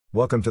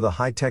Welcome to the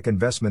High-Tech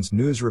Investments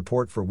News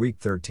Report for Week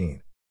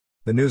 13.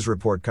 The news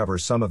report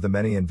covers some of the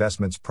many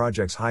investments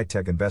projects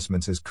High-Tech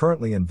Investments is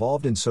currently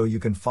involved in so you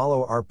can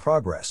follow our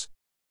progress.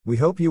 We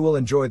hope you will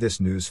enjoy this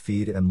news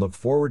feed and look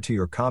forward to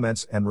your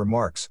comments and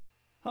remarks.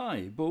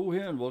 Hi, Bo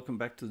here and welcome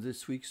back to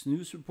this week's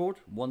news report.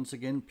 Once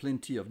again,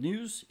 plenty of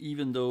news.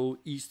 Even though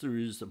Easter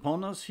is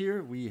upon us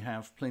here, we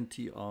have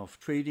plenty of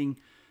trading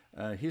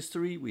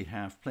history. We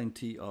have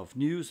plenty of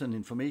news and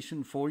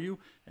information for you,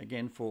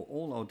 again, for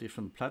all our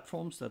different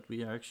platforms that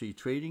we are actually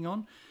trading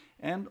on.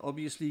 And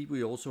obviously,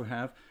 we also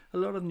have a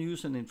lot of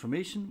news and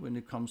information when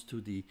it comes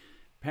to the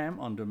PAMM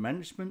under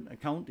management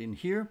account in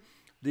here.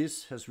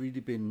 This has really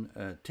been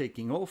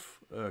taking off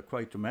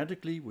quite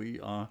dramatically. We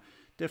are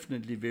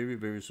definitely very,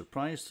 very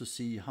surprised to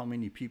see how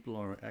many people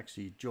are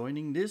actually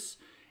joining this.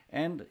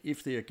 And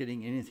if they are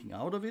getting anything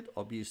out of it,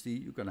 obviously,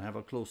 you're going to have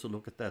a closer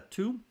look at that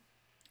too.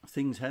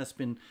 Things has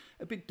been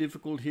a bit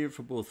difficult here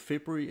for both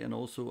February and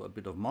also a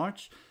bit of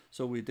March.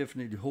 So we're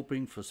definitely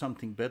hoping for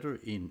something better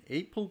in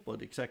April,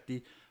 but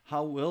exactly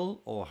how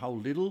well or how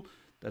little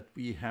that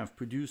we have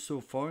produced so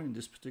far in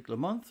this particular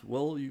month,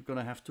 well, you're going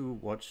to have to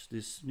watch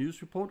this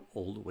news report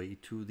all the way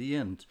to the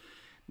end.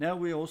 Now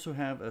we also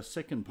have a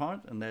second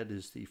part, and that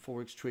is the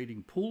Forex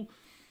trading pool.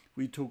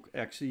 We took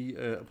actually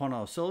upon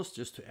ourselves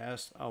just to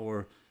ask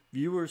our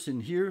viewers in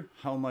here,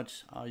 how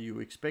much are you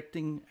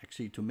expecting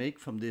actually to make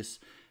from this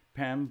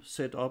PAMM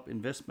set up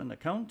investment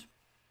account?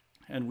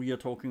 And we are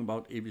talking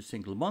about every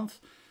single month.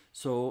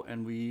 So,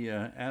 and we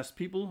asked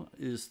people,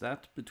 is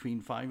that between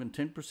 5 and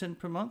 10%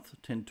 per month,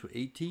 10 to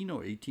 18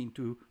 or 18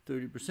 to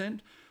 30%?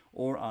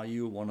 Or are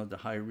you one of the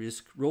high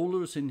risk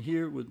rollers in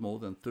here with more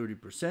than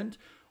 30%?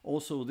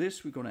 Also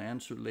this we're going to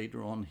answer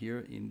later on here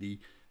in the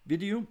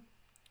video.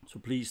 So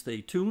please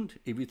stay tuned.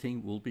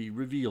 Everything will be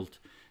revealed.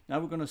 Now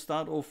we're going to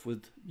start off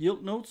with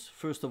yield notes.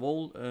 First of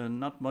all,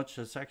 not much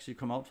has actually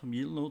come out from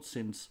yield notes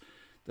since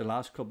the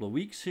last couple of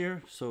weeks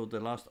here. So the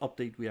last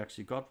update we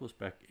actually got was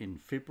back in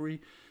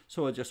February.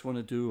 So I just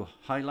wanted to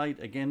highlight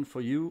again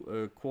for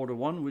you quarter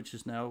one, which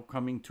is now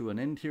coming to an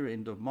end here,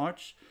 end of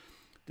March.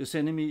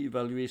 Decenomy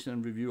evaluation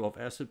and review of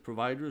asset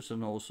providers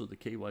and also the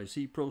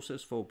KYC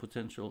process for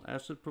potential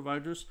asset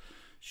providers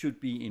should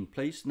be in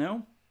place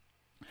now.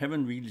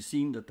 Haven't really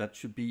seen that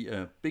should be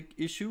a big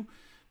issue.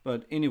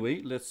 But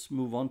anyway, let's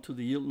move on to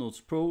the Yield Notes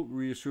Pro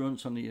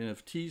reassurance on the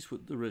NFTs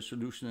with the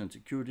resolution and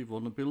security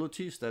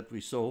vulnerabilities that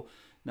we saw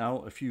now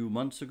a few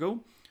months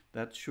ago.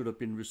 That should have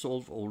been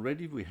resolved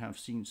already. We have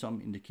seen some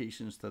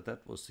indications that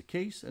that was the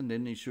case. And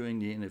then ensuring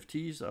the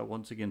NFTs are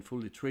once again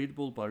fully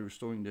tradable by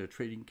restoring their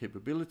trading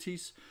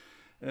capabilities.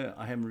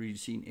 I haven't really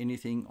seen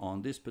anything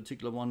on this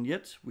particular one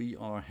yet. We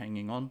are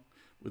hanging on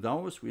with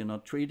ours. We are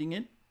not trading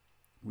it.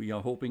 We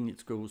are hoping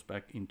it goes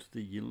back into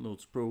the Yield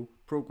Notes Pro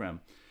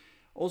program.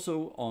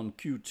 Also on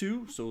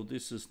Q2, so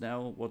this is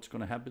now what's going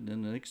to happen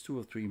in the next 2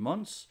 or 3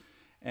 months.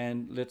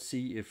 And let's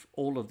see if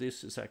all of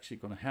this is actually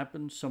going to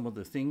happen. Some of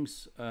the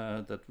things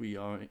that we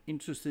are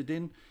interested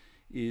in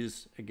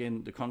is,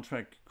 again, the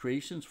contract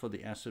creations for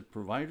the asset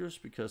providers,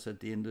 because at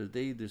the end of the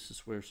day, this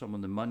is where some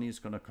of the money is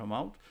going to come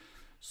out.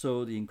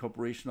 So the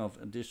incorporation of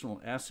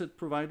additional asset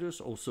providers,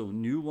 also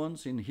new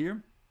ones in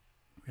here.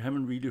 We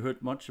haven't really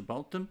heard much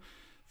about them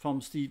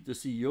from Steve, the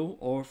CEO,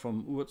 or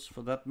from Urs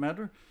for that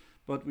matter.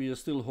 But we are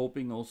still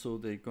hoping also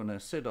they're going to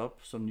set up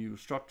some new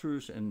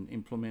structures and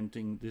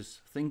implementing this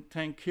think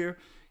tank here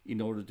in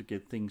order to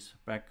get things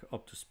back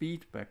up to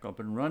speed, back up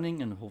and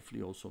running, and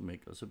hopefully also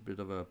make us a bit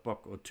of a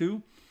buck or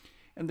two.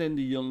 And then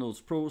the Yield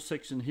Notes Pro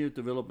section here,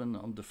 development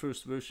on the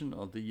first version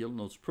of the Yield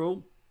Notes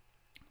Pro.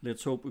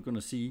 Let's hope we're going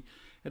to see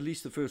at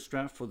least the first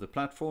draft for the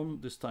platform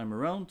this time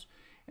around.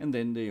 And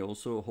then they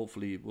also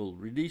hopefully will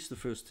release the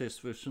first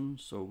test version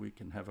so we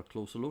can have a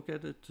closer look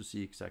at it to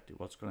see exactly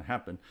what's going to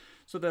happen.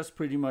 So that's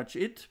pretty much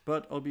it.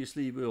 But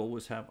obviously we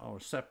always have our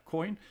SAP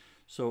coin.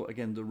 So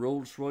again, the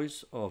Rolls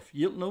Royce of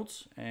yield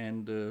notes.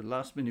 And the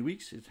last many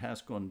weeks it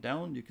has gone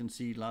down. You can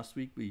see last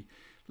week we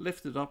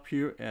left it up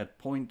here at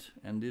point,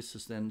 and this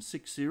is then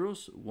 6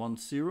 zeros, 1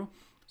 0.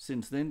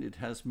 Since then it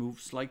has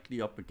moved slightly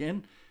up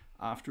again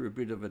after a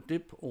bit of a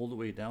dip all the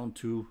way down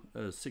to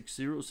 6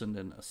 zeros and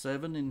then a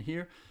 7 in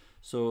here.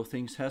 So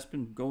things has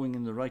been going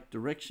in the right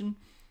direction,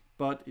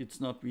 but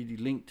it's not really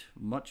linked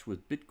much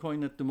with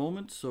Bitcoin at the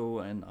moment. So,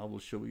 and I will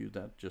show you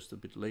that just a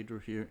bit later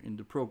here in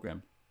the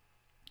program.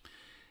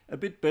 A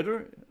bit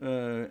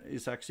better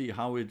is actually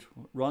how it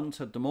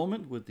runs at the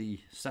moment with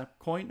the SAP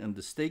coin and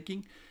the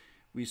staking.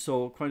 We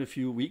saw quite a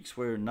few weeks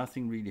where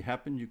nothing really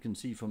happened. You can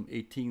see from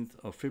 18th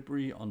of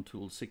February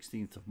until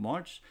 16th of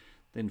March.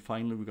 Then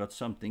finally we got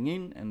something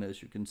in. And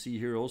as you can see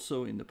here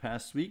also in the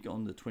past week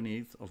on the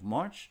 28th of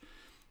March,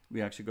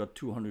 we actually got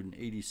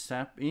 280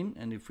 SAP in.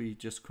 And if we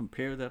just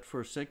compare that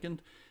for a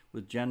second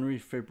with January,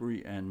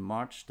 February and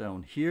March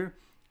down here,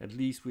 at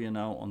least we are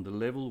now on the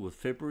level with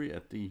February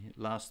at the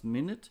last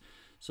minute.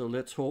 So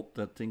let's hope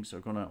that things are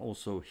going to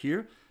also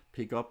here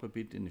pick up a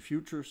bit in the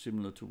future,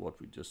 similar to what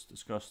we just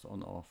discussed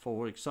on our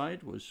Forex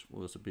side, which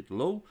was a bit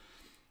low.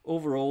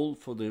 Overall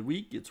for the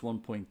week, it's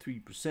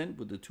 1.3%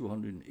 with the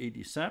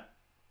 280 SAP.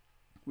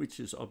 which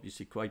is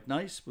obviously quite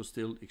nice, but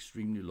still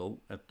extremely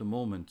low at the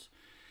moment.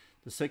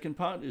 The second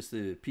part is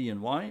the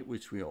PNY,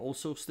 which we are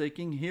also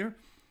staking here.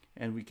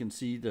 And we can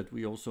see that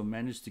we also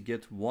managed to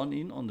get one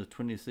in on the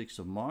 26th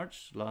of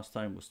March. Last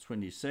time was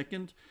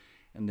 22nd.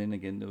 And then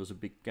again, there was a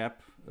big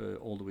gap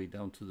all the way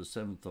down to the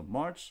 7th of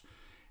March.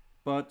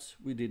 But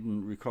we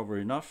didn't recover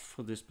enough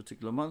for this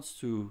particular month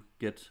to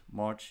get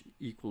March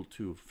equal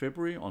to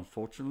February,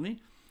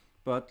 unfortunately.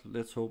 But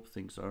let's hope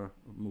things are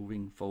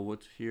moving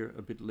forward here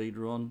a bit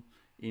later on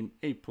in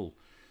April.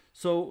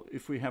 So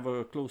if we have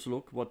a closer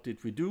look, what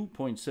did we do?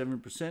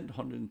 0.7%,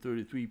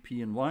 133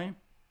 PNY.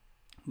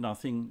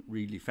 Nothing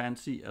really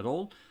fancy at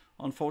all,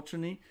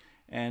 unfortunately,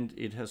 and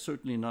it has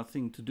certainly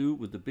nothing to do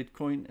with the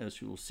Bitcoin.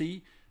 As you'll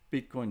see,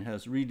 Bitcoin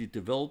has really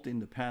developed in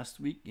the past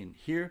week in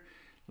here.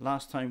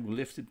 Last time we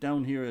left it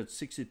down here at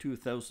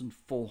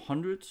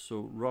 62,400,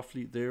 so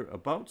roughly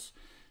thereabouts.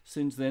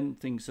 Since then,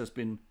 things has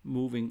been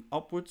moving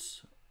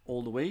upwards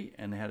all the way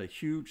and had a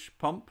huge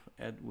pump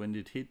at when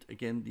it hit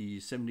again the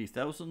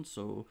 70,000.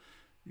 So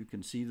you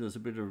can see there's a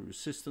bit of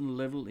resistance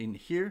level in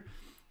here.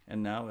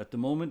 And now at the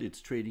moment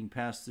it's trading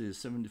past the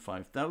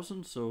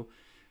 75,000, so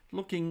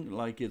looking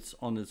like it's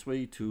on its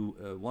way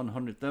to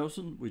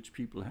 100,000, which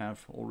people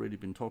have already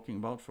been talking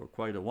about for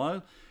quite a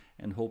while,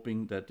 and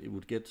hoping that it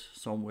would get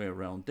somewhere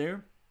around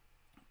there.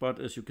 But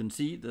as you can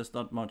see, there's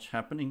not much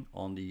happening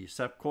on the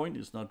SAP coin.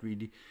 It's not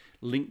really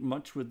linked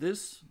much with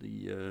this.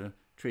 The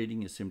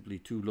trading is simply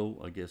too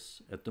low, I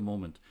guess, at the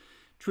moment.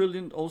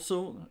 Trillant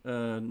also,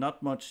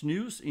 not much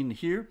news in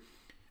here.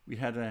 We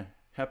had a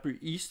Happy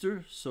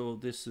Easter, so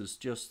this is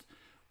just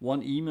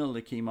one email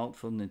that came out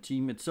from the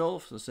team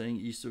itself, so saying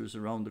Easter is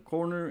around the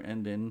corner,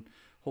 and then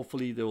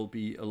hopefully there will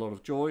be a lot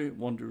of joy,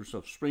 wonders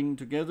of spring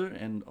together.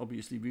 And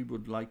obviously we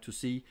would like to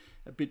see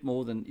a bit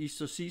more than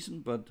Easter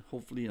season, but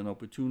hopefully an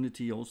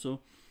opportunity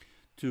also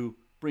to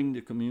bring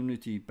the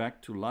community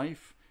back to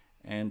life.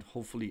 And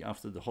hopefully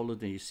after the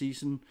holiday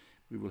season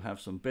we will have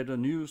some better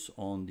news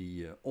on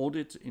the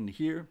audit in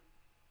here,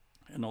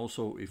 and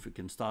also if we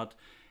can start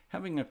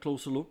having a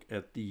closer look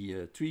at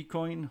the Tree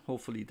coin.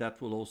 Hopefully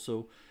that will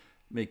also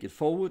make it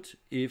forward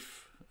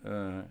if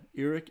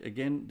Eric,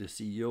 again the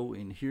CEO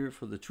in here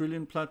for the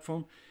Trillant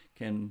platform,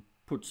 can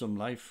put some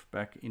life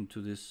back into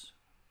this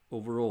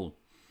overall.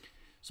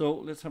 So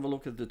let's have a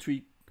look at the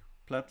Tree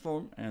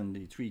platform and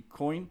the Tree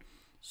coin.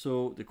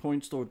 So the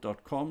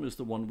coinstore.com is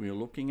the one we are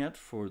looking at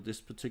for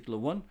this particular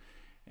one,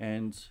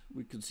 and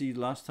we could see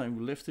last time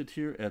we left it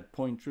here at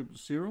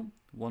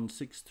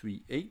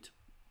 0.0001638.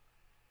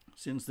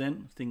 Since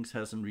then, things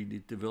hasn't really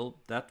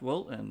developed that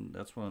well, and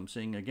that's what I'm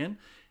saying again.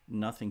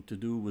 Nothing to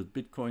do with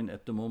Bitcoin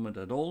at the moment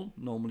at all.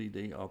 Normally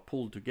they are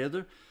pulled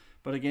together.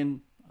 But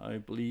again, I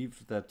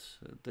believe that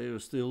there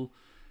is still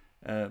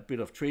a bit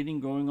of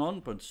trading going on,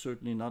 but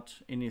certainly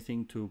not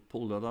anything to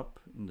pull that up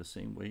in the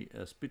same way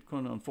as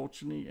Bitcoin,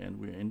 unfortunately. And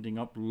we're ending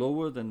up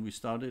lower than we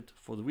started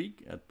for the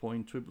week at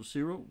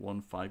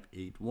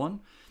 0.0001581.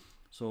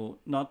 So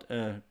not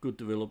a good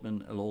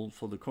development at all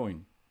for the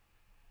coin.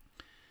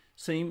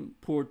 Same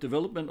poor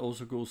development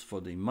also goes for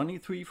the money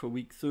tree for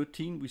week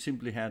 13. We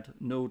simply had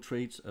no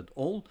trades at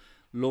all.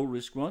 Low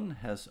risk one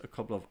has a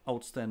couple of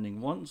outstanding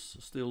ones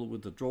still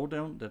with the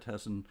drawdown that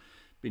hasn't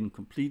been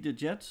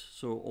completed yet.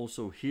 So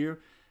also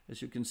here,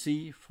 as you can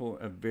see, for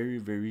a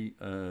very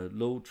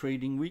low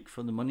trading week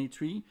for the money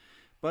tree.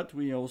 But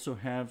we also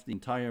have the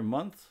entire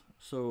month,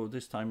 so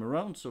this time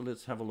around. So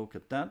let's have a look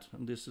at that.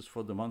 And this is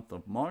for the month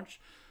of March.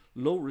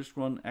 Low risk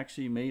one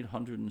actually made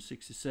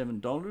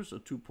 $167 or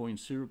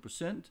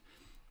 2.0%.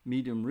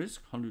 Medium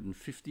risk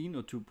 115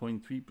 or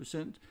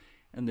 2.3%.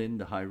 And then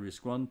the high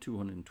risk one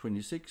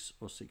 226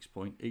 or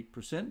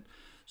 6.8%.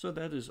 So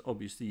that is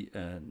obviously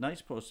a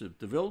nice positive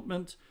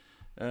development.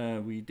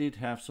 We did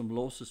have some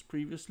losses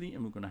previously,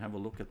 and we're going to have a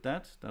look at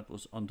that. That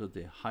was under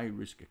the high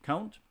risk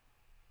account.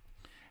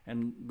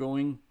 And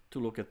going to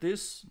look at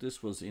this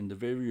was in the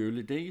very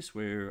early days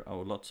where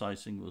our lot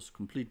sizing was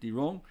completely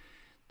wrong.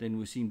 Then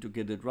we seemed to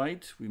get it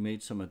right. We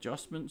made some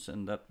adjustments,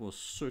 and that was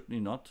certainly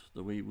not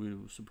the way we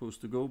were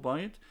supposed to go by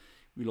it.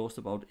 We lost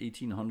about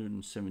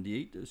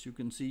 1,878, as you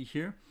can see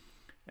here.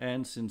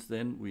 And since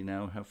then, we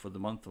now have for the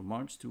month of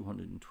March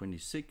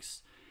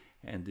 226.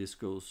 And this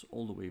goes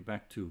all the way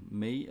back to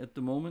May at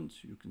the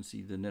moment. You can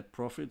see the net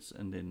profits,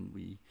 and then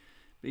we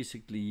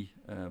basically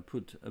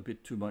put a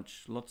bit too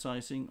much lot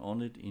sizing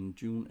on it in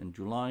June and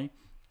July.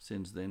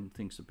 Since then,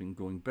 things have been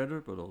going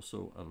better, but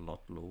also a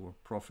lot lower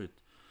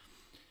profit.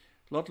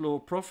 Lot lower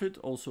profit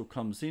also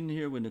comes in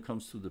here when it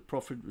comes to the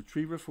profit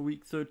retriever for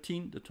week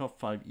 13. The top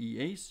 5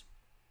 EAs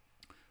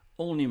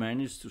only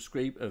managed to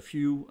scrape a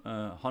few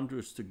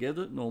hundreds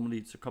together. Normally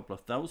it's a couple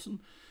of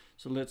thousand.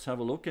 So let's have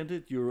a look at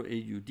it. Euro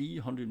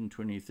AUD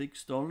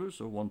 $126 or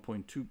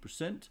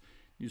 1.2%.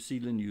 New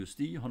Zealand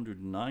USD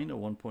 109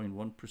 or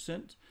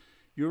 1.1%.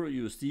 Euro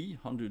USD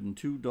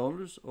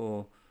 $102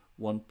 or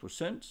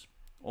 1%.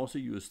 Also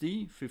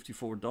USD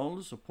 $54 or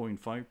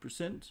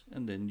 0.5%.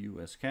 And then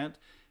US CAD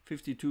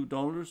 $52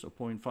 or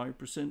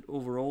 0.5%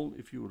 overall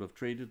if you would have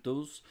traded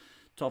those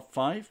top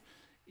 5.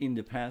 In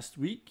the past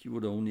week, you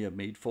would only have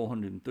made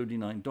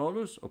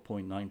 $439 or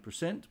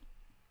 0.9%.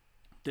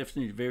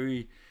 Definitely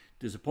very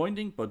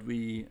disappointing, but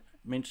we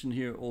mentioned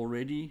here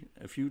already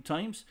a few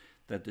times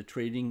that the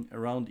trading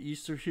around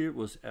Easter here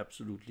was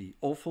absolutely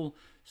awful,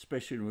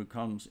 especially when it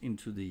comes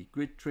into the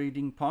grid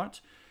trading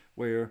part,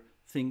 where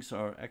things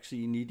are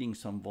actually needing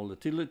some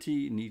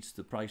volatility, needs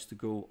the price to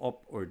go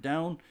up or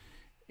down.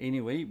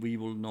 Anyway, we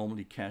will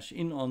normally cash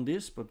in on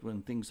this, but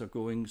when things are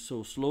going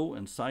so slow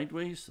and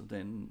sideways,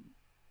 then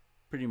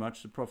pretty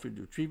much the profit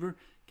retriever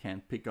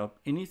can't pick up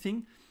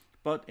anything.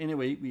 But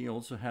anyway, we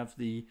also have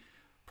the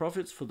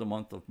profits for the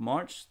month of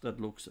March that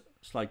looks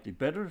slightly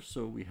better.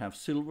 So we have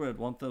silver at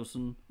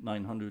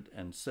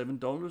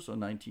 $1,907 or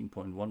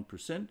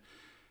 19.1%.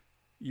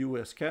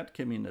 US CAD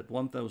came in at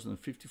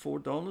 $1,054 or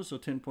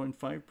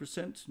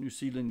 10.5%. New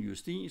Zealand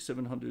USD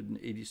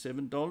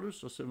 $787 or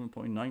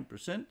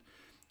 7.9%.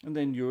 And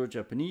then Euro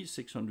Japanese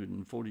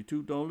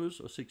 $642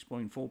 or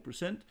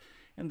 6.4%.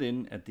 And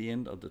then at the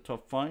end of the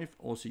top 5,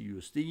 Aussie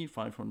USD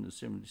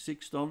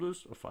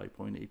 $576 or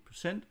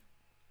 5.8%.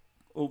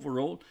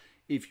 Overall,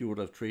 if you would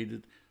have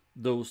traded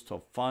those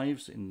top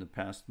 5s in the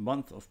past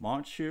month of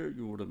March here,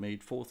 you would have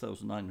made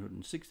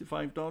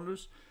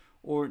 $4,965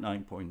 or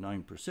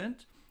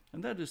 9.9%.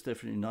 And that is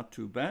definitely not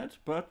too bad,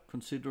 but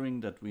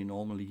considering that we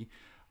normally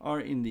are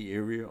in the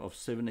area of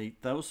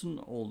 7,000-8,000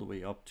 all the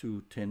way up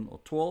to 10 or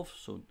 12.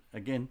 So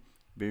again,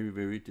 very,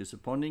 very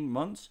disappointing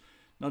months,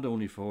 not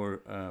only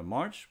for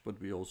March,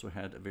 but we also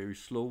had a very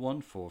slow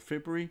one for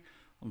February.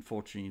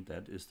 Unfortunately,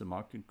 that is the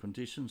market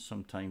conditions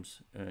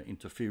sometimes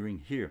interfering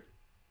here.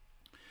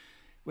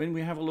 When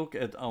we have a look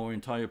at our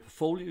entire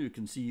portfolio, you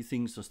can see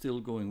things are still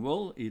going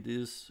well. It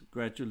is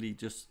gradually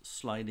just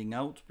sliding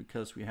out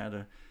because we had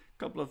a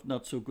couple of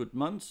not so good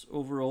months.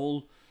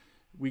 Overall,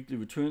 weekly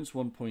returns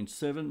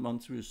 1.7,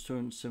 monthly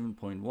returns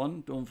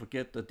 7.1. Don't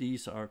forget that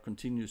these are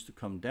continues to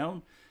come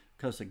down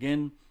because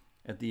again,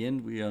 at the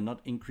end, we are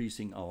not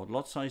increasing our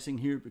lot sizing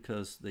here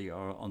because they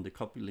are on the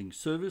copy link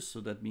service. So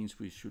that means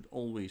we should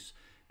always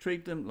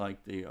trade them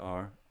like they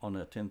are on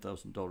a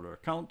 $10,000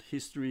 account.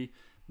 History,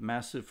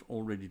 massive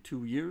already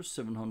 2 years,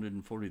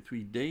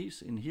 743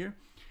 days in here.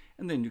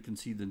 And then you can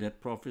see the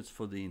net profits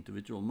for the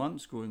individual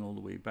months going all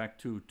the way back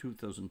to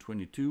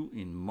 2022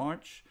 in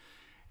March.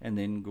 And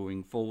then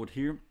going forward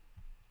here,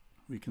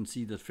 we can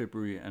see that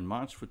February and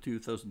March for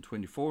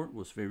 2024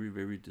 was very,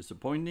 very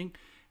disappointing.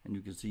 And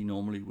you can see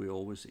normally we're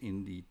always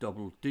in the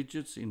double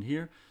digits in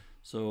here.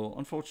 So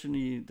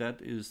unfortunately,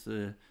 that is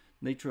the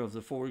nature of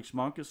the Forex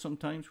market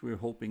sometimes. We're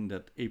hoping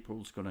that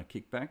April's going to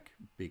kick back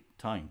big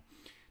time.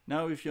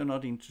 Now, if you're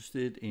not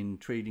interested in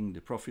trading the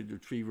profit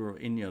retriever or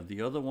any of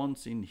the other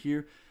ones in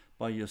here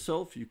by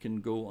yourself, you can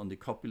go on the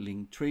copy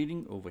link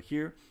trading over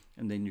here,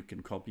 and then you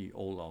can copy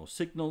all our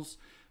signals.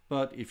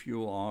 But if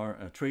you are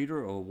a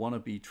trader or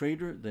wannabe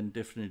trader, then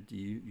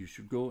definitely you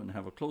should go and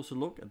have a closer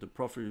look at the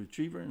profit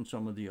retriever and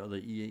some of the other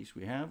EAs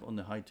we have on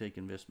the High Tech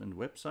Investment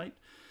website,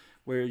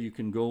 where you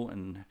can go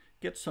and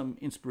get some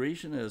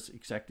inspiration as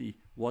exactly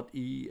what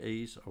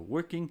EAs are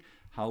working,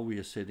 how we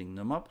are setting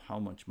them up, how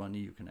much money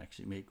you can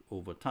actually make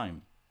over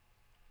time.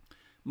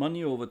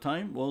 Money over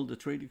time, well, the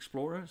Trade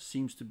Explorer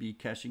seems to be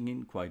cashing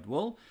in quite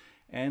well.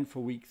 And for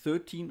week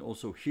 13,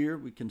 also here,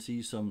 we can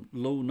see some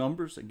low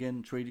numbers.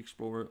 Again, Trade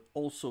Explorer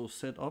also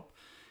set up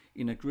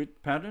in a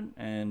grid pattern.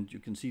 And you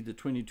can see the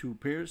 22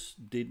 pairs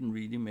didn't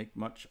really make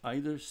much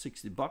either,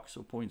 $60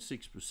 or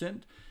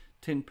 0.6%.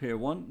 10 pair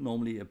one,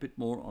 normally a bit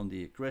more on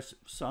the aggressive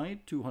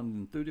side,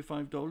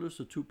 $235 or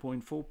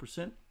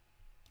 2.4%.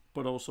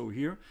 But also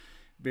here,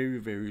 very,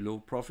 very low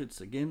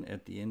profits again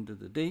at the end of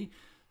the day.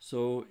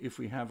 So if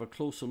we have a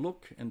closer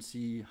look and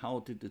see how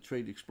did the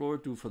Trade Explorer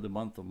do for the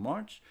month of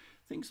March,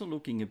 things are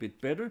looking a bit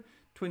better.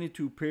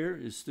 22 pair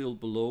is still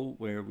below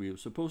where we are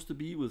supposed to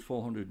be with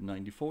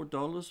 $494 or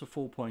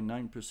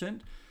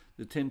 4.9%.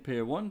 The 10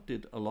 pair one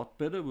did a lot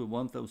better with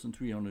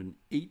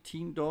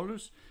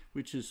 $1,318,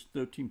 which is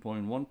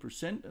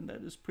 13.1%, and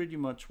that is pretty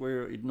much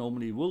where it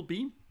normally will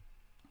be.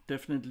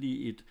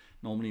 Definitely it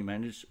normally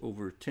managed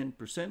over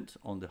 10%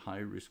 on the high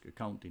risk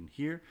account in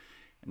here.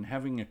 And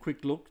having a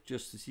quick look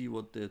just to see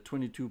what the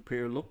 22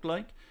 pair looked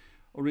like.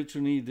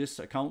 Originally this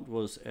account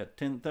was at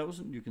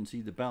 10,000. You can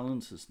see the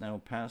balance is now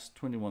past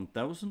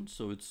 21,000,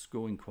 so it's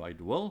going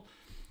quite well.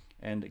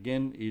 And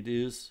again, it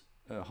is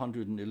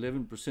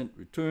 111%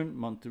 return,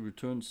 monthly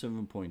return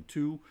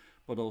 7.2,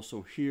 but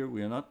also here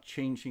we are not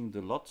changing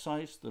the lot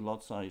size. The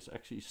lot size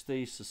actually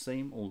stays the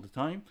same all the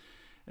time,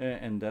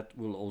 and that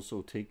will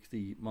also take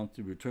the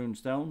monthly returns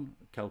down,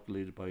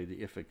 calculated by the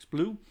FX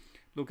Blue.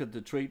 Look at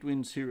the trade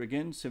wins here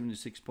again,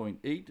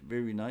 76.8,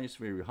 very nice,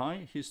 very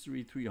high.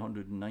 History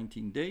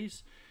 319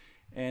 days,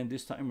 and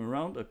this time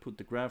around I put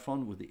the graph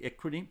on with the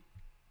equity.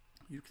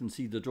 You can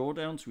see the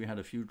drawdowns. We had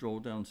a few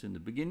drawdowns in the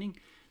beginning.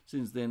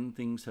 Since then,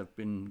 things have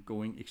been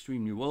going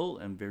extremely well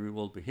and very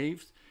well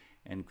behaved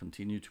and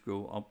continue to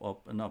go up,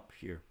 up, and up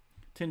here.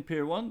 10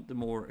 pair one, the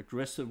more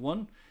aggressive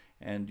one.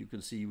 And you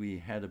can see we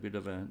had a bit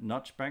of a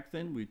notch back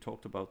then. We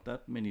talked about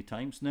that many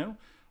times now.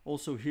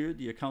 Also here,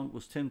 the account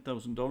was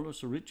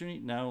 $10,000 originally,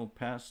 now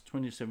past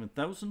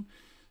 27,000.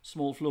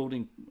 Small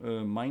floating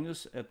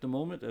minus at the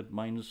moment at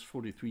minus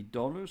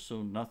 $43,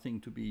 so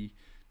nothing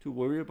to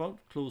worry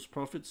about. Close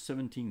profits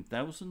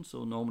 17,000.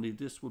 So normally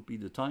this would be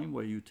the time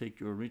where you take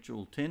your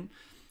original 10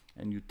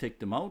 and you take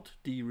them out,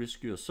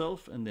 de-risk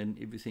yourself, and then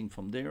everything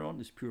from there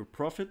on is pure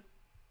profit.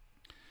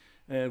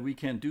 We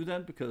can't do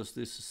that because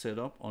this is set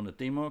up on a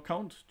demo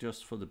account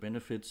just for the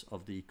benefits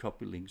of the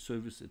copy-link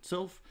service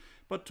itself.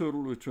 But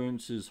total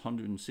returns is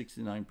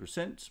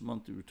 169%,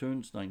 monthly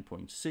returns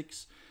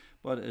 9.6.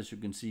 But as you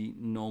can see,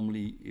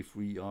 normally if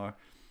we are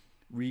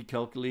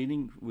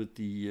recalculating with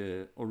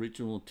the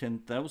original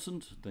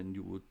 10,000, then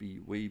you would be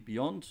way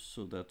beyond.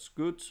 So that's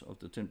good, of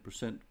the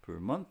 10% per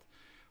month.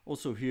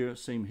 Also here,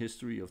 same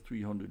history of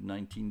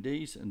 319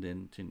 days and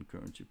then 10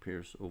 currency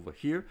pairs over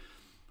here.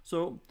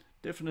 So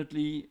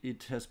definitely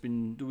it has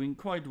been doing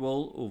quite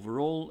well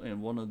overall,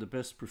 and one of the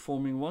best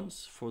performing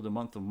ones for the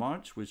month of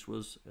March, which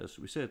was, as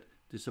we said,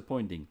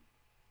 disappointing.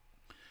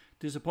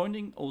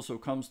 Disappointing also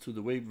comes to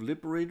the Wave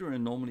Liberator,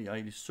 and normally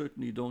I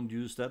certainly don't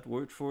use that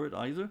word for it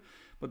either.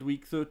 But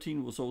week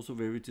 13 was also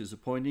very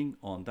disappointing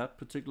on that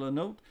particular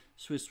note.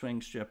 Swiss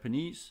francs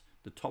Japanese,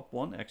 the top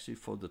one, actually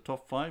for the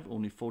top 5,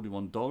 only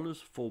 $41,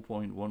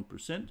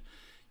 4.1%.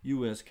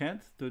 US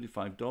CAD,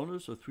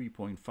 $35 or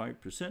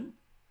 3.5%.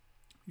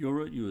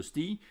 Euro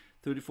USD,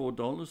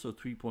 $34 or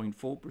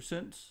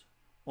 3.4%.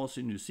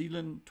 Aussie New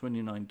Zealand,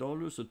 $29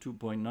 or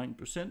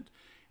 2.9%.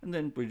 And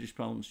then British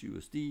Pounds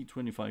USD,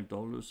 $25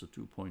 or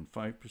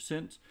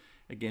 2.5%.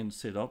 Again,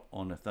 set up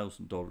on a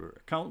 $1,000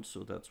 account,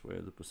 so that's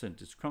where the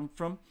percentage comes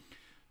from.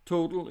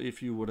 Total,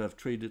 if you would have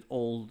traded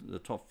all the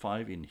top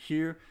 5 in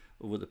here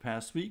over the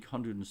past week,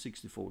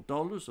 $164 or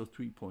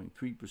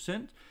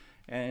 3.3%.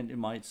 And it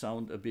might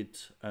sound a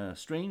bit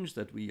strange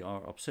that we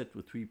are upset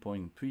with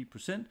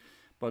 3.3%,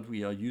 but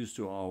we are used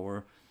to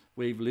our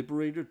Wave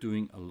Liberator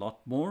doing a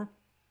lot more.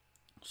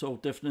 So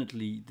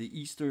definitely the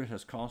Easter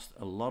has cost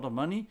a lot of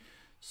money.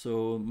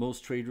 So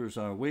most traders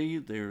are away.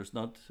 There's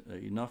not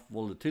enough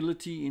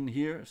volatility in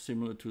here,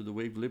 similar to the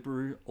Wave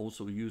Liberator,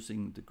 also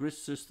using the grid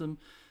system.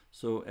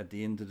 So at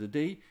the end of the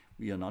day,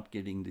 we are not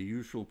getting the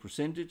usual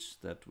percentage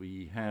that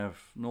we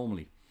have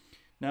normally.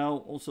 Now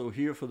also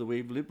here for the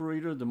Wave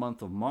Liberator, the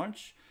month of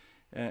March,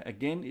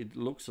 again, it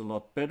looks a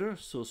lot better.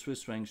 So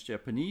Swiss francs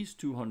Japanese,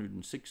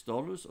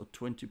 $206 or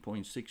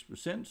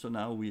 20.6%. So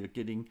now we are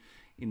getting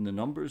in the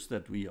numbers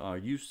that we are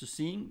used to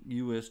seeing.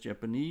 US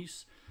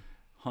Japanese,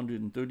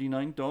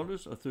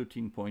 $139 or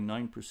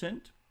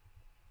 13.9%.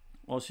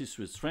 Aussie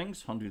Swiss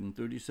francs,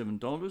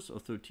 $137 or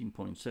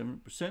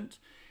 13.7%.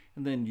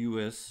 And then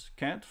US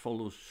CAD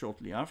follows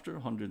shortly after,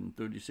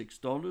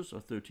 $136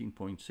 or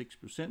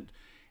 13.6%.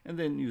 And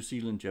then New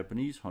Zealand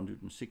Japanese,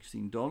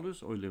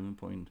 $116 or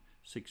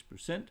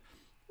 11.6%.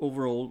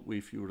 Overall,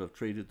 if you would have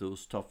traded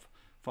those top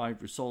 5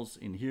 results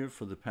in here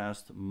for the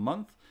past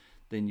month,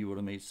 then you would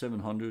have made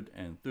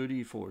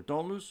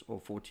 $734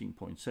 or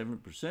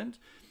 14.7%.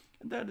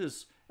 And that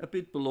is a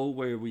bit below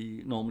where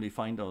we normally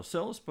find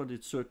ourselves, but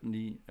it's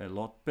certainly a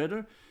lot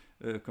better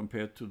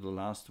compared to the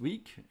last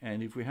week.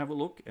 And if we have a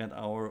look at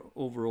our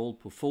overall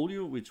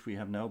portfolio, which we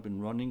have now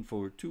been running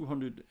for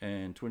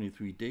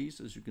 223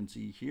 days, as you can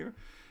see here,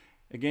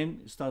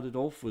 again, it started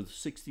off with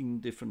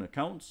 16 different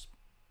accounts.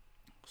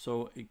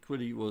 So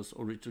equity was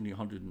originally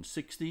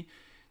 160.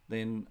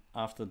 Then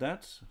after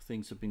that,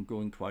 things have been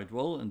going quite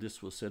well, and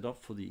this was set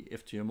up for the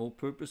FTMO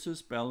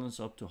purposes, balance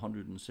up to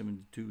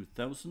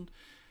 172,000.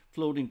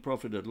 Floating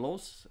profit and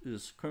loss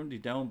is currently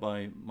down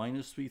by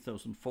minus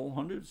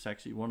 3,400. It's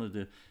actually one of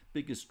the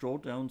biggest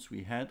drawdowns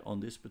we had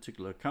on this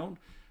particular account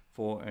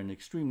for an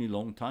extremely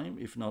long time,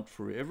 if not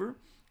forever.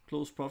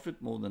 Close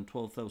profit more than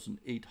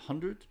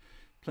 12,800.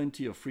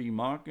 Plenty of free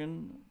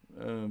margin.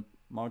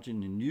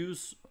 Margin in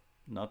use,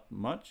 not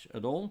much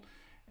at all.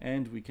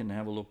 And we can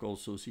have a look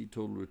also, see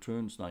total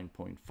returns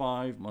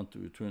 9.5,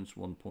 monthly returns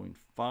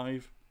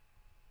 1.5,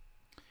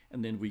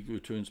 and then weekly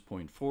returns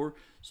 0.4.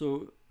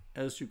 So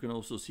as you can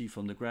also see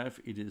from the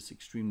graph, it is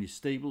extremely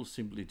stable,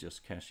 simply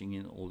just cashing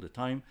in all the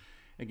time.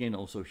 Again,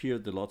 also here,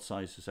 the lot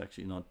size is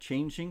actually not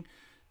changing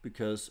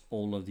because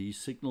all of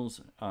these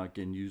signals are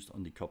again used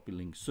on the copy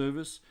link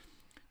service.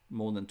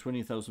 More than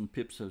 20,000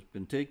 pips has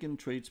been taken,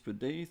 trades per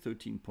day,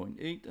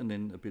 13.8, and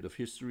then a bit of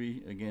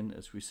history, again,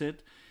 as we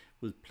said,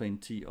 with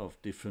plenty of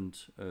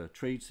different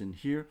trades in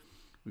here.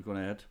 We're going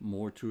to add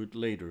more to it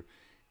later.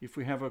 If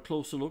we have a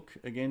closer look,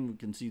 again, we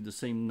can see the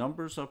same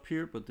numbers up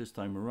here, but this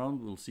time around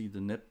we'll see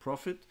the net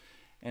profit.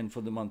 And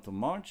for the month of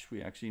March,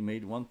 we actually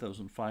made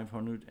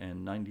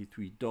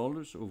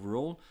 $1,593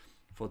 overall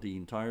for the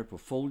entire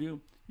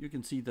portfolio. You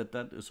can see that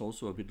that is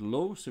also a bit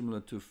low,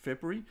 similar to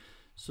February.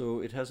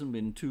 So it hasn't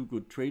been 2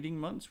 good trading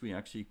months. We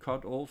actually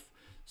cut off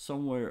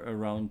somewhere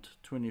around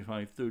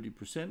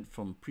 25-30%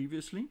 from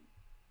previously,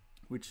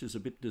 which is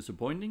a bit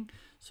disappointing.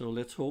 So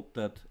let's hope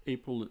that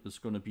April is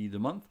going to be the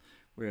month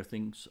where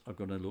things are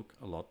going to look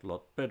a lot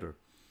better.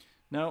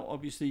 Now,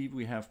 obviously,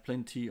 we have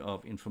plenty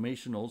of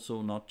information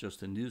also, not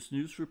just in this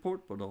news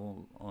report, but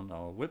all on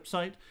our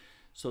website.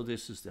 So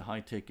this is the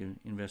high-tech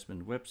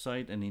investment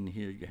website, and in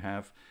here you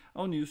have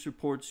our news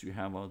reports, you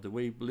have the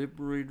Wave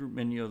Liberator,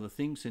 many other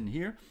things in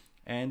here,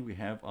 and we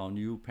have our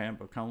new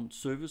PAMM account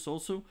service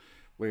also,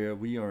 where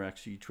we are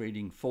actually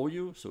trading for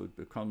you, so it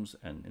becomes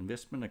an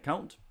investment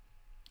account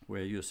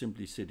where you're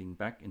simply sitting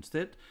back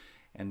instead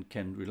and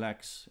can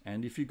relax.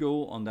 And if you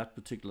go on that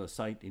particular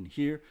site in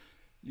here,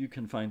 you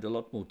can find a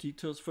lot more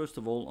details. First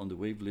of all, on the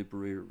Wave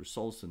Liberator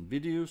results and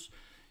videos.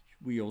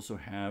 We also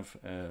have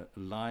a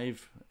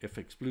live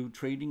FX Blue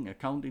trading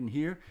account in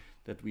here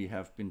that we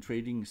have been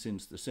trading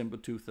since December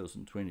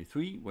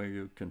 2023, where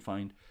you can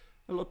find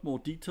a lot more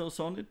details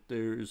on it.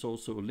 There is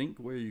also a link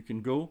where you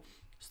can go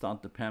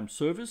start the PAMM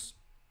service.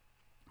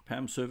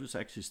 PAMM service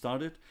actually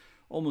started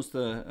almost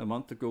a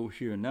month ago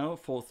here now,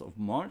 4th of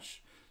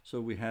March.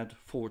 So we had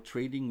 4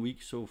 trading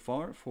weeks so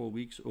far, 4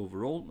 weeks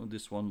overall, and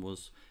this one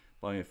was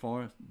by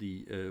far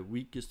the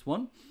weakest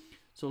one.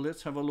 So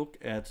let's have a look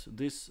at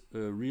this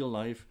real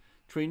life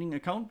training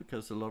account,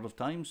 because a lot of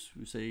times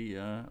we say,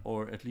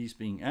 or at least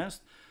being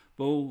asked,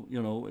 Bo,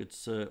 you know,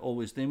 it's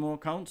always demo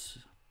accounts.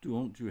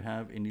 Don't you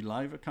have any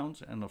live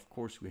accounts? And of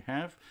course we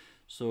have.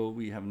 So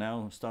we have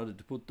now started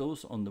to put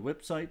those on the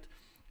website.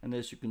 And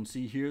as you can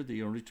see here,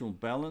 the original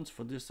balance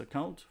for this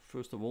account,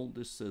 first of all,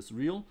 this says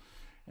real,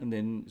 and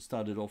then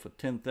started off at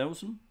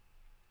 10,000.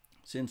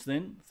 Since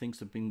then, things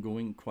have been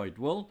going quite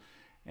well,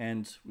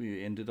 and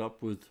we ended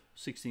up with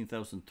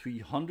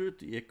 16,300.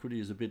 The equity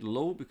is a bit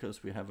low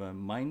because we have a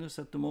minus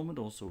at the moment,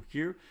 also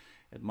here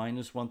at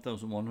minus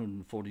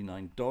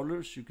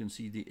 $1,149. You can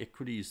see the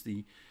equity is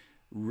the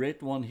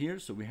red one here.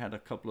 So we had a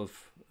couple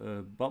of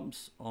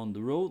bumps on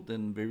the road,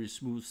 then very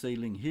smooth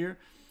sailing here,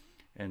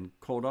 and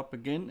caught up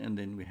again, and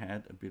then we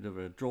had a bit of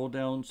a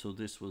drawdown. So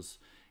this was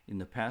in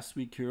the past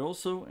week here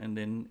also, and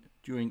then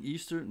during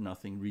Easter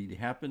nothing really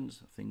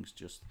happens. Things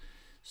just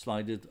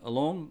slided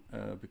along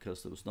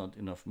because there was not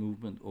enough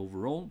movement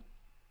overall.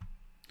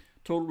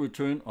 Total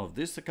return of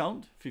this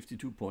account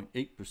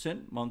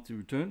 52.8%, monthly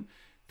return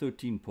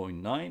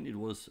 13.9. It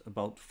was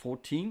about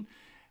 14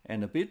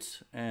 and a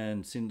bit,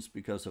 and since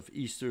because of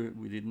Easter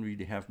we didn't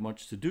really have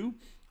much to do,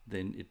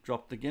 then it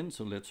dropped again.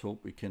 So let's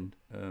hope we can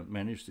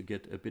manage to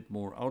get a bit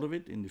more out of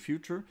it in the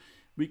future.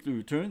 Weekly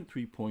return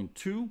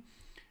 3.2,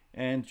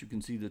 and you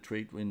can see the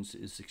trade wins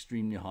is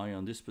extremely high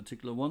on this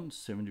particular one,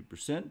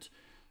 70%.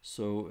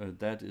 So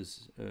that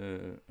is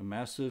a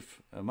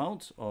massive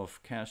amount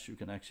of cash you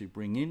can actually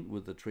bring in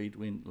with a trade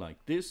win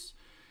like this.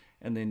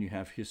 And then you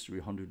have history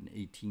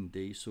 118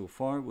 days so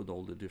far with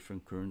all the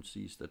different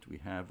currencies that we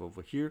have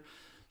over here.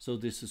 So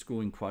this is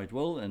going quite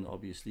well, and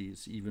obviously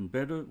it's even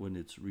better when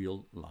it's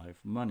real live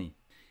money.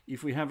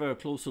 If we have a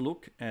closer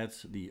look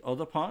at the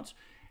other part,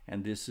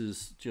 and this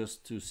is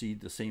just to see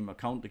the same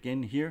account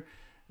again here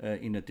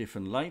in a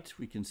different light,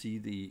 we can see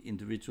the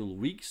individual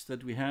weeks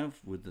that we have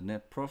with the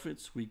net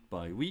profits week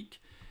by week,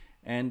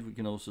 and we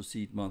can also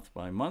see it month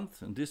by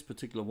month. And this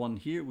particular one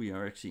here, we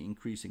are actually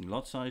increasing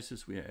lot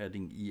sizes. We are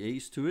adding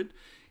EAs to it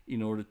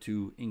in order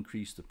to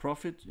increase the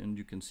profit, and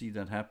you can see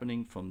that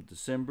happening from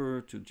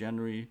December to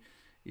January.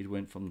 It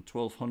went from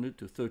 1200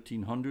 to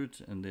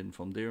 1300, and then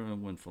from there it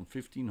went from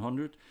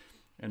 1500.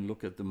 And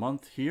look at the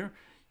month here,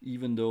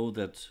 even though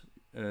that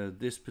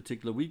this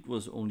particular week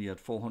was only at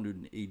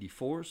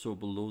 484, so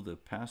below the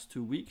past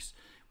 2 weeks,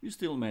 we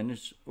still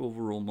managed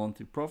overall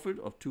monthly profit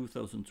of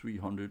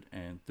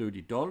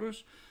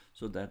 $2,330.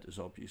 So that is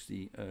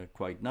obviously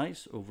quite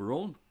nice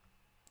overall,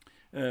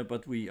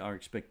 but we are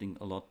expecting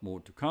a lot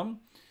more to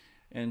come.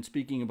 And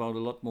speaking about a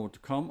lot more to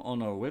come,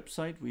 on our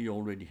website we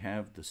already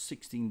have the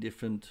 16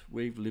 different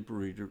Wave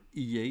Liberator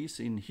EAs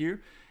in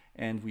here,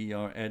 and we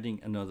are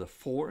adding another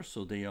 4,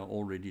 so they are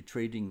already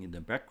trading in the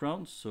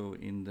background. So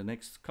in the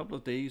next couple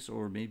of days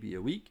or maybe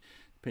a week,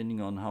 depending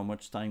on how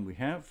much time we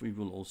have, we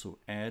will also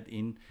add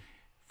in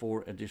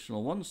 4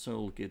 additional ones, so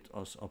it'll get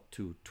us up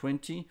to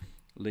 20.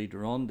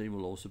 Later on they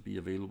will also be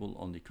available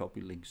on the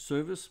copy link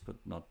service, but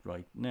not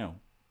right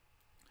now.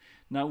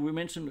 Now, we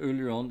mentioned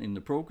earlier on in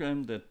the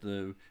program that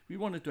we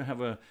wanted to have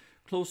a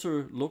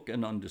closer look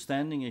and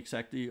understanding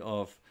exactly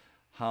of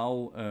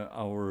how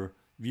our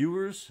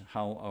viewers,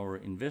 how our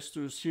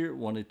investors here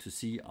wanted to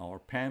see our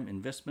PAMM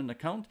investment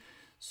account.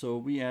 So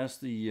we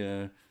asked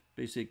the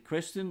basic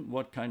question,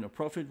 what kind of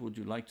profit would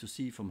you like to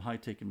see from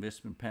high-tech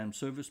investment PAMM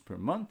service per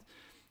month?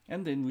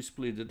 And then we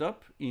split it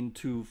up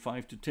into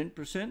 5 to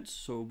 10%.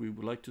 So we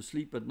would like to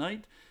sleep at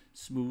night,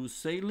 smooth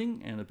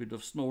sailing, and a bit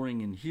of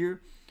snoring in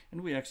here.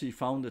 And we actually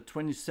found that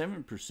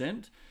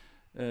 27%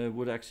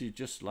 would actually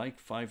just like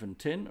 5 and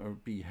 10 or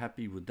be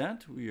happy with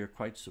that. We are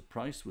quite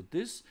surprised with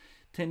this.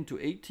 10 to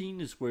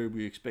 18 is where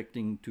we're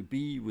expecting to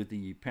be with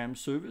the PAMM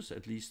service,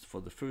 at least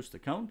for the first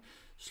account.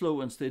 Slow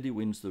and steady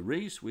wins the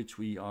race, which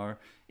we are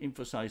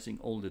emphasizing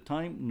all the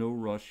time. No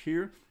rush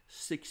here,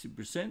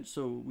 60%.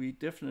 So we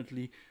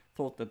definitely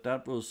thought that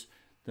that was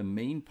the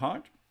main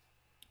part.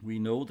 We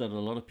know that a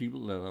lot of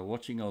people that are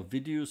watching our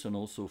videos and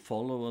also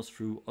follow us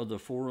through other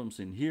forums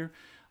in here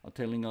are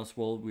telling us,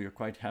 well, we are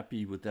quite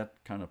happy with that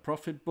kind of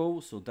profit, Bo.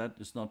 So that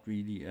is not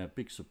really a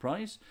big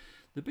surprise.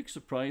 The big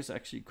surprise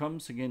actually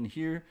comes again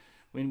here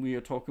when we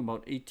are talking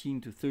about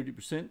 18 to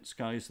 30%,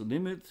 sky's the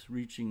limit.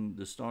 Reaching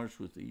the stars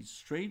with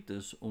each trade,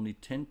 there's only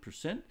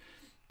 10%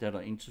 that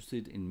are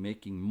interested in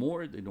making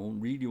more. They don't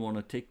really want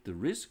to take the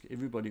risk.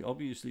 Everybody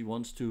obviously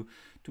wants to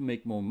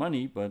make more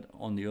money, but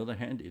on the other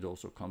hand, it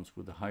also comes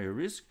with a higher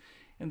risk.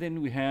 And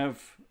then we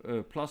have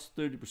plus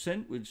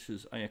 30%, which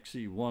is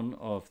actually one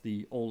of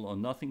the all or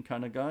nothing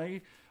kind of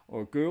guy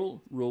or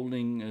girl,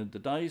 rolling the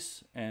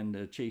dice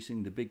and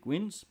chasing the big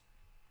wins.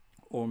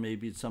 Or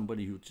maybe it's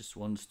somebody who just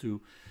wants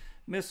to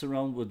mess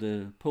around with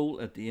the poll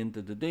at the end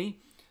of the day.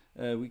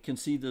 We can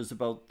see there's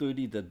about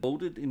 30 that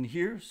voted in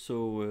here,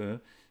 so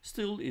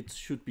still it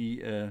should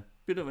be a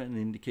bit of an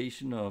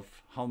indication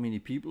of how many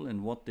people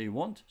and what they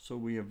want. So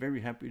we are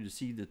very happy to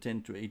see the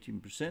 10 to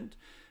 18%,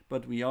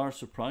 but we are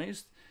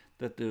surprised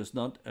that there's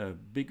not a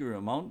bigger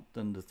amount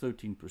than the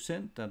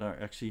 13% that are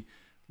actually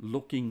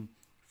looking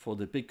for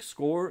the big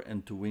score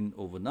and to win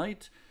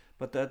overnight.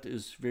 But that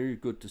is very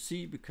good to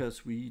see,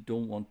 because we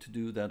don't want to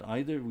do that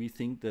either. We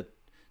think that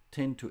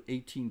 10 to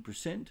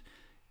 18%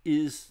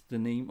 is the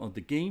name of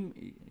the game,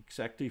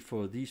 exactly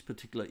for these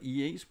particular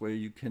EAs, where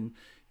you can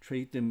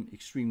trade them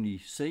extremely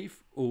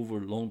safe over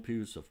long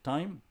periods of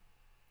time.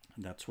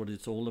 And that's what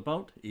it's all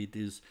about. It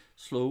is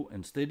slow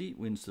and steady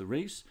wins the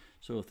race.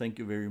 So thank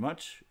you very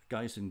much,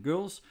 guys and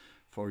girls,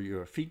 for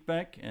your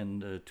feedback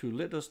and to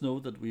let us know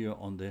that we are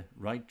on the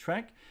right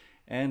track.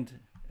 And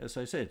as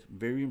I said,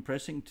 very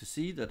impressive to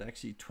see that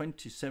actually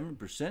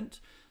 27%,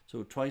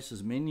 so twice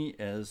as many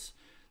as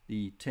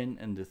the 10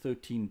 and the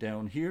 13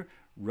 down here,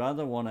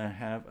 rather want to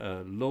have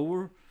a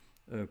lower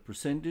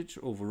percentage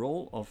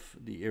overall of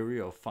the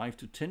area of 5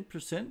 to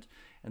 10%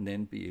 and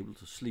then be able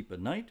to sleep at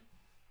night.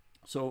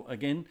 So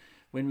again,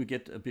 when we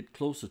get a bit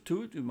closer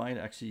to it, we might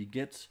actually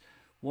get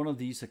one of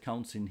these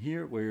accounts in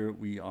here where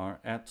we are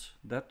at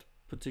that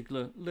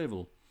particular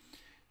level.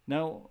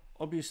 Now,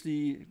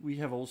 obviously, we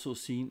have also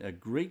seen a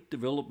great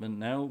development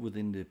now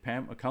within the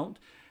PAMM account,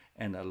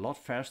 and a lot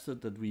faster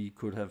than we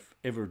could have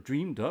ever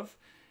dreamed of.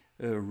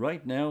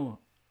 Right now,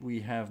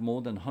 we have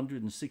more than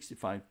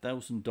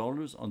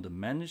 $165,000 under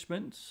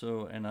management.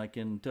 So, and I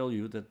can tell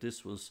you that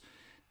this was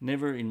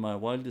never in my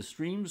wildest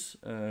dreams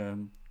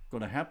going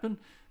to happen.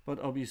 But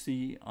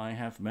obviously, I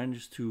have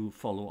managed to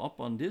follow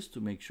up on this to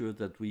make sure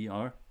that we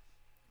are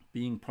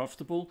being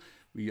profitable.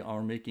 We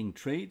are making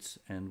trades,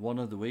 and one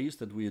of the ways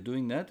that we are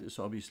doing that is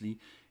obviously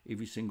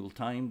every single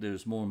time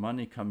there's more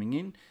money coming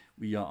in,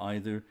 we are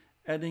either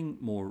adding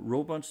more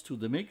robots to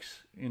the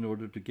mix in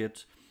order to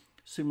get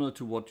similar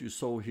to what you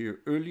saw here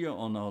earlier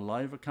on our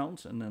live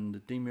accounts and then the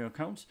demo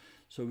accounts,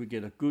 so we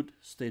get a good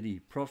steady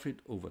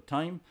profit over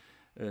time,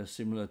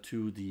 similar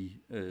to the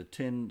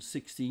 10,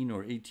 16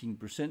 or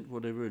 18%,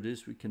 whatever it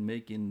is we can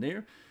make in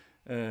there,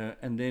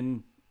 and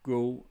then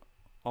go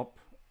up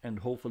and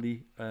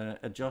hopefully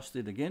adjust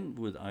it again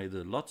with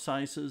either lot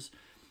sizes.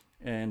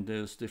 And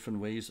there's different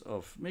ways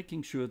of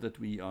making sure that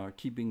we are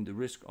keeping the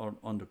risk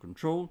under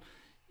control,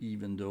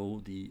 even though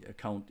the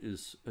account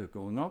is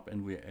going up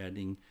and we're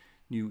adding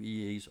new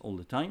EAs all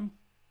the time.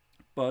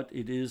 But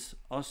it is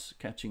us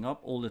catching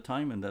up all the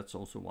time, and that's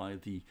also why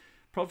the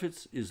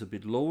profits is a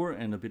bit lower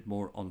and a bit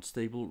more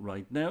unstable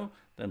right now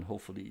than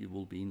hopefully it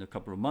will be in a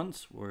couple of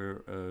months,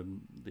 where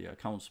the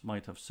accounts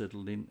might have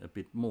settled in a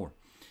bit more.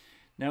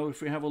 Now,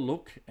 if we have a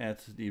look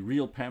at the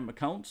real PAMM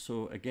account,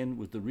 so again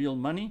with the real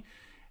money,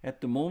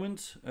 at the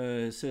moment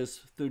it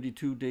says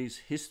 32 days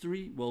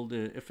history. Well,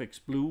 the FX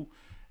Blue,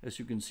 as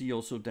you can see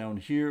also down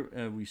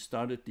here, we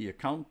started the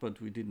account,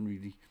 but we didn't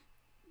really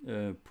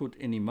put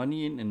any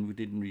money in, and we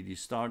didn't really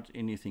start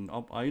anything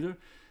up either.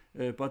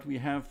 But we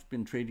have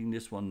been trading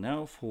this one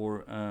now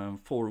for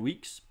 4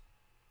 weeks,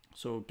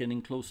 so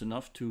getting close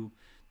enough to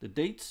the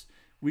dates.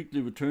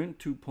 Weekly return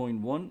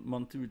 2.1,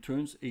 monthly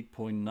returns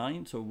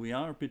 8.9, so we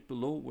are a bit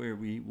below where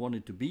we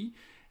wanted to be,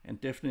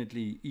 and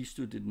definitely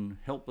Easter didn't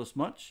help us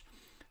much.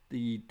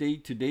 The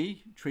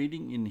day-to-day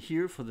trading in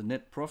here for the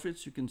net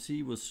profits, you can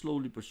see, was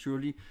slowly but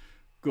surely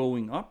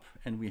going up,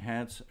 and we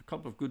had a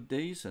couple of good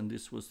days, and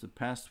this was the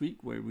past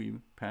week where we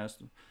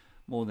passed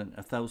more than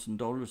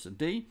 $1,000 a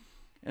day.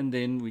 And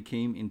then we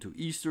came into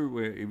Easter,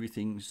 where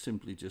everything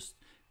simply just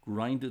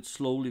grinded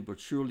slowly but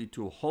surely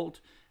to a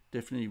halt.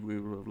 Definitely we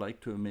would have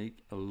liked to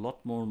make a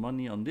lot more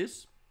money on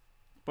this,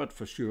 but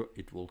for sure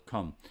it will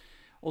come.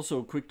 Also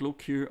a quick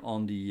look here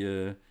on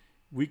the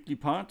weekly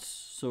parts.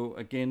 So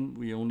again,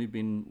 we only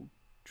been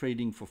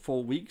trading for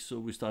 4 weeks, so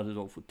we started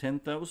off with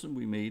 10,000.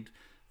 We made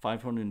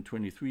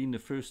 523 in the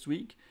first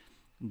week.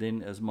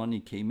 Then as money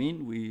came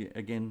in, we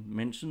again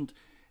mentioned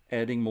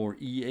adding more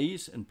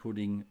EAs and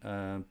putting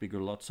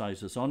bigger lot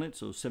sizes on it,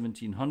 so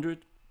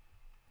 1,700.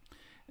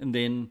 And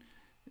then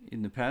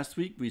in the past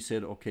week, we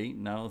said, okay,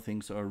 now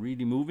things are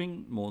really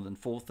moving. More than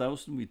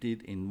 4,000 we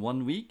did in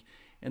 1 week,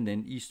 and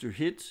then Easter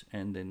hit,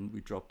 and then we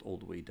dropped all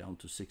the way down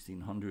to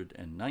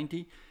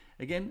 1,690.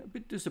 Again, a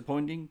bit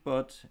disappointing,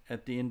 but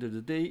at the end of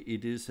the day,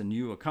 it is a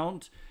new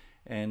account,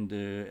 and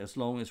as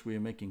long as we're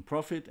making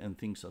profit and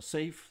things are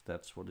safe,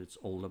 that's what it's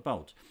all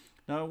about.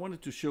 Now, I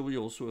wanted to show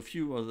you also a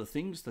few other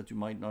things that you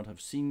might not have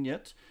seen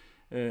yet.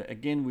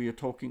 Again, we are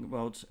talking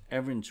about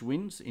average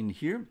wins in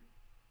here,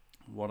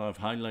 what I've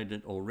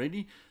highlighted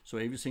already. So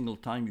every single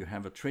time you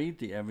have a trade,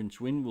 the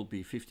average win will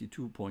be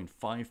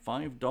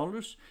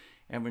 $52.55.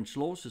 Average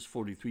loss is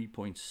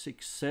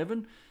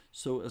 43.67.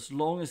 So as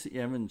long as the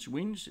average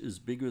wins is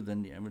bigger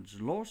than the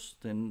average loss,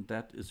 then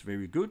that is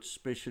very good,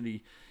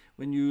 especially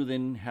when you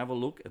then have a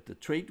look at the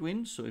trade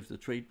wins. So if the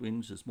trade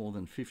wins is more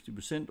than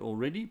 50%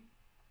 already,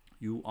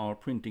 you are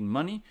printing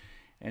money.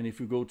 And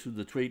if you go to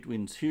the trade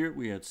wins here,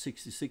 we are at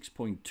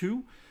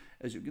 66.2.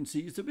 As you can see,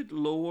 it's a bit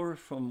lower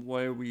from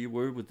where we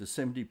were with the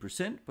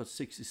 70%, but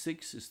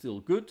 66 is still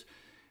good.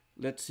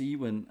 Let's see,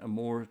 when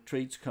more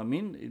trades come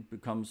in, it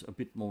becomes a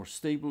bit more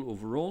stable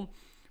overall.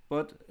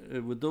 But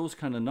with those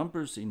kind of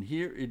numbers in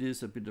here, it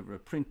is a bit of a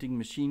printing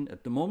machine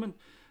at the moment.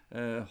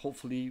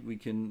 Hopefully we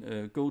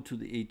can go to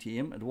the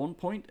ATM at one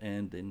point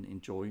and then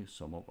enjoy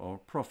some of our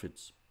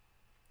profits.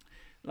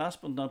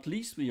 Last but not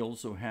least, we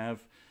also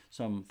have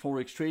some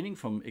Forex trading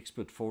from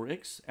Expert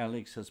Forex.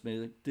 Alex has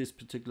made this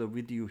particular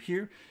video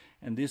here,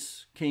 and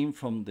this came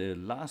from the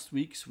last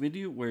week's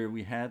video where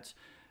we had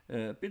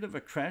a bit of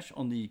a crash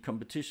on the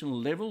competition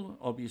level,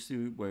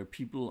 obviously where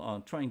people are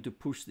trying to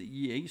push the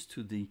EAs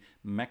to the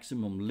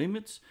maximum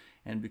limits.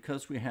 And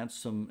because we had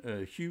some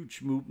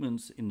huge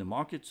movements in the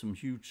market, some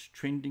huge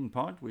trending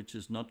part, which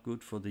is not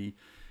good for the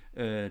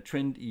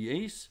trend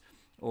EAs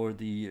or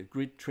the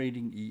grid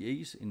trading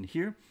EAs in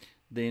here,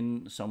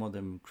 then some of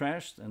them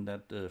crashed, and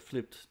that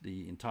flipped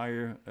the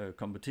entire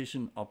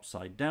competition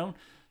upside down.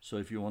 So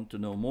if you want to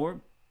know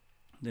more,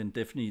 then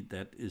definitely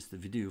that is the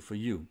video for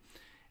you.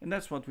 And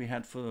that's what we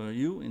had for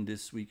you in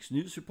this week's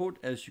news report.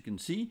 As you can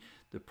see,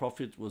 the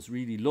profit was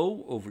really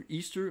low over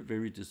Easter,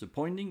 very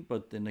disappointing,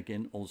 but then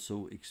again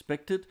also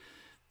expected.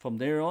 From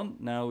there on,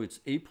 now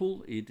it's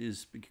April, it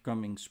is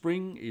becoming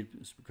spring, it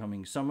is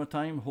becoming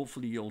summertime,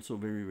 hopefully also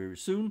very, very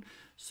soon.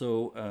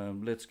 So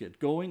let's get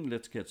going,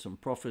 let's get some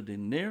profit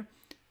in there.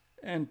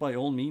 And by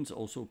all means,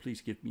 also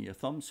please give me a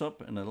thumbs up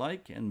and a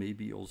like, and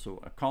maybe also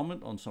a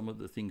comment on some of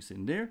the things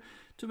in there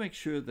to make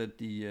sure that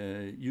the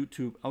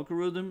YouTube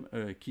algorithm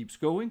keeps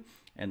going,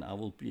 and I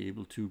will be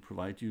able to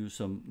provide you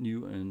some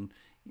new and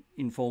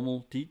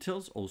informal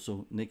details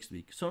also next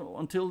week. So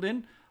until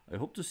then, I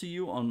hope to see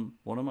you on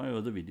one of my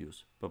other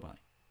videos. Bye-bye.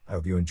 I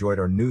hope you enjoyed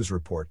our news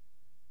report.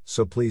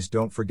 So please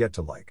don't forget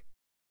to like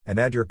and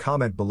add your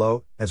comment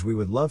below, as we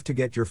would love to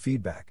get your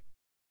feedback.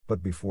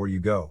 But before you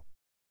go,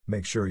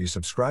 make sure you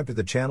subscribe to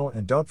the channel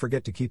and don't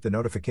forget to keep the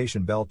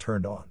notification bell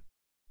turned on.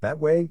 That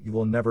way, you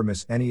will never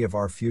miss any of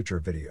our future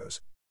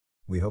videos.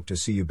 We hope to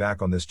see you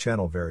back on this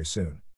channel very soon.